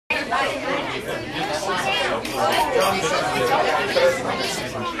My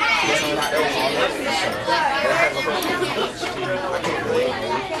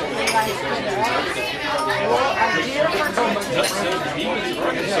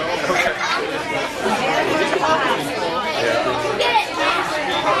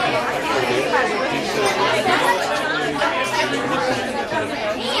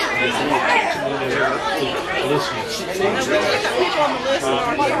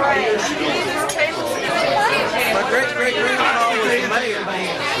great-great-grandfather was the mayor.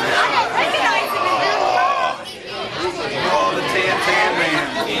 Oh, the Tan Man.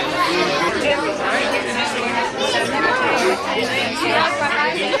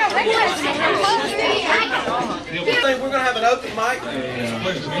 I think we're going to have an open mic.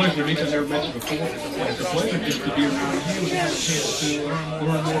 It's a pleasure to meet you. I've never met you before. It's a pleasure just to be around you and have a chance to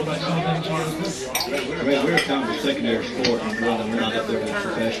learn more about something. I mean, we're kind of a secondary sport, and we're not up there with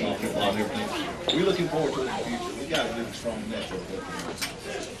professional football and everything. We're looking forward to it in the future. We got a really strong network.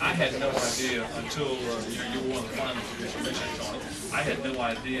 I had no idea until you were one of the finalists for this mission on it. I had no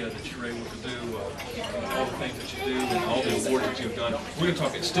idea that you were able to do all the things that you do and all the awards that you've done. We're going to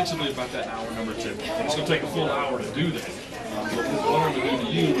talk extensively about that in hour number 2. It's going to take a full hour to do that. But what I'm going to do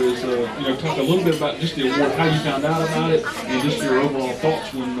to you is talk a little bit about just the award, how you found out about it, and just your overall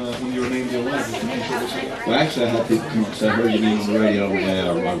thoughts when you were named the award. Well, actually, I had people come up and say, I heard your name on the radio over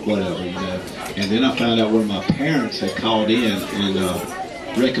there, or whatever, And then I found out one of my parents had called in and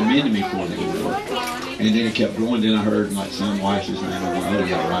recommended me for the award. And then it kept going. Then I heard like some Weiss's name. I went, oh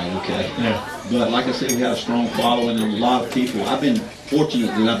yeah, right, okay. Yeah. But like I said, we had a strong following and a lot of people. I've been fortunate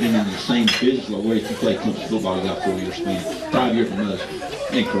that I've been in the same business. Like where if you play college football, you got 4 years span, 5 years from us. I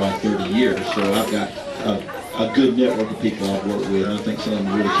think for like 30 years. So I've got a good network of people I've worked with. And I think some of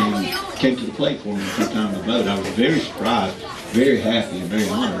them really came to the plate for me and took time to vote. I was very surprised, very happy, and very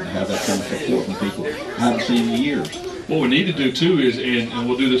honored to have that kind of support from people I haven't seen in years. What we need to do too is, and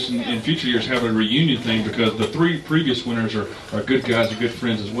we'll do this in future years, have a reunion thing, because the 3 previous winners are good guys and good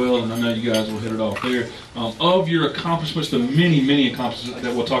friends as well, and I know you guys will hit it off there. Of your accomplishments, the many accomplishments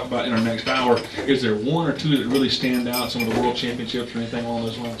that we'll talk about in our next hour, is there 1 or 2 that really stand out, some of the world championships or anything along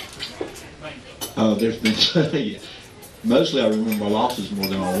those lines? There's been mostly I remember my losses more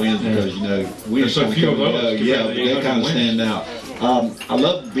than my wins, because wins so few of those. But they kind of stand out. I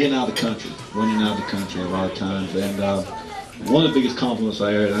love being out of the country, winning out of the country a lot of times, and one of the biggest compliments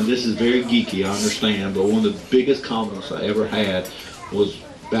I ever, and this is very geeky, I understand, but one of the biggest compliments I ever had was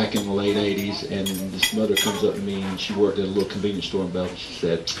back in the late 80s, and this mother comes up to me, and she worked at a little convenience store in Belgium. She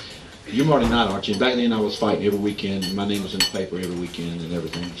said, "You're Marty Knight, aren't you?" And back then I was fighting every weekend, and my name was in the paper every weekend and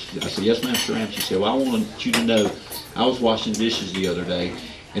everything. I said, "Yes, ma'am, sure am." She said, "Well, I want you to know, I was washing dishes the other day,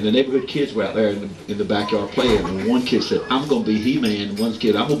 and the neighborhood kids were out there in the backyard playing, and one kid said, 'I'm going to be He-Man,' and one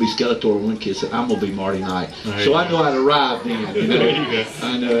kid, 'I'm going to be Skeletor,' and one kid said, 'I'm going to be Marty Knight.'" So I know I'd arrived then.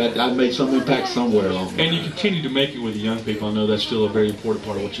 I know I made some impact somewhere along the And you continue to make it with the young people. I know that's still a very important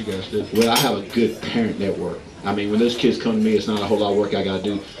part of what you guys do. Well, I have a good parent network. I mean, when those kids come to me, it's not a whole lot of work I got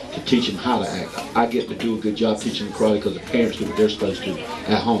to do to teach them how to act. I get to do a good job teaching them karate because the parents do what they're supposed to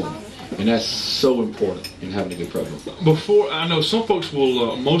at home. And that's so important in having a good program. Before, I know some folks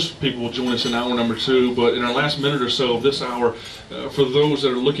will, most people will join us in hour number 2, but in our last minute or so of this hour, for those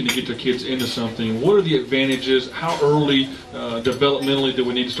that are looking to get their kids into something, what are the advantages? How early, developmentally, do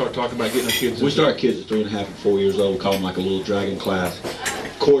we need to start talking about getting our kids into? We start kids at 3 1/2 and 4 years old. We call them like a little dragon class.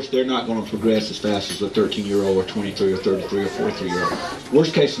 Of course, they're not going to progress as fast as a 13-year-old or 23 or 33 or 43-year-old.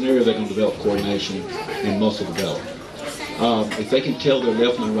 Worst case scenario, they're going to develop coordination and muscle development. If they can tell their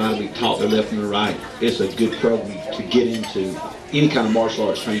left and their right, be taught their left and their right, it's a good program to get into any kind of martial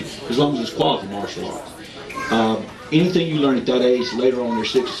arts training, as long as it's quality martial arts. Anything you learn at that age, later on they're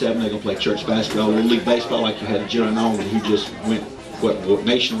 6 or 7, they're going to play church basketball, little league baseball, like you had a Jerry Nolan who just went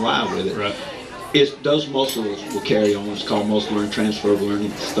nationwide with it. Right. Those muscles will carry on. It's called muscle learning, transferable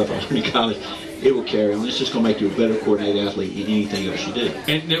learning, stuff I learned in college. It will carry on. It's just going to make you a better coordinated athlete in anything else you do.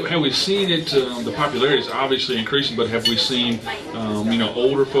 And have we seen it, the popularity is obviously increasing, but have we seen,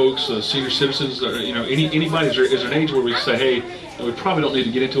 older folks, senior citizens, anybody, is there an age where we say, hey, we probably don't need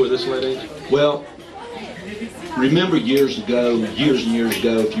to get into it this late age? Well, remember years and years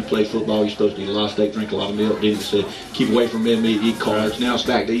ago, if you play football, you're supposed to eat a lot of steak, drink a lot of milk. Then they said, keep away from red meat, eat carbs. Now it's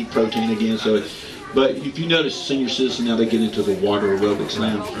back to eat protein again. But if you notice, senior citizens now, they get into the water aerobics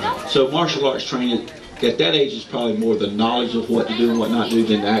now. So martial arts training at that age is probably more the knowledge of what to do and what not to do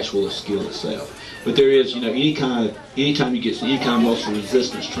than the actual skill itself. But there is, anytime you get any kind of muscle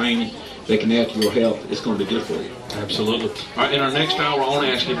resistance training, that can add to your health, it's going to be good for you. Absolutely. All right, in our next hour, I want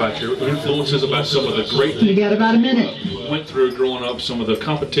to ask you about your influences, about some of the great things You got about a minute. you went through growing up, some of the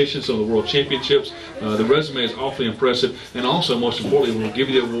competitions, some of the world championships. The resume is awfully impressive, and also, most importantly, we'll give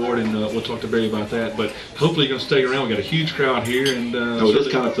you the award, and we'll talk to Barry about that. But hopefully, you're going to stay around. We got a huge crowd here, and Oh,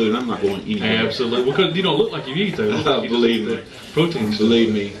 this kind of food, I'm not going anywhere. absolutely, because you don't look like you eat though. You look like you Believe just me. eat the protein.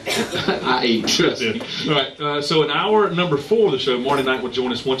 Believe me, I eat. Trust me. All right, so in hour number 4 of the show, Marty Knight will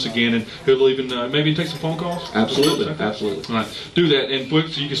join us once again, and he'll even maybe take some phone calls. Absolutely, absolutely. All right, do that, and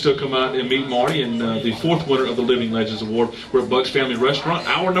folks, you can still come out and meet Marty and the 4th winner of the Living Legends Award. We're at Buck's Family Restaurant.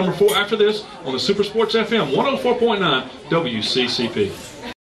 Hour number 4 after this on the Super Sports FM 104.9 WCCP.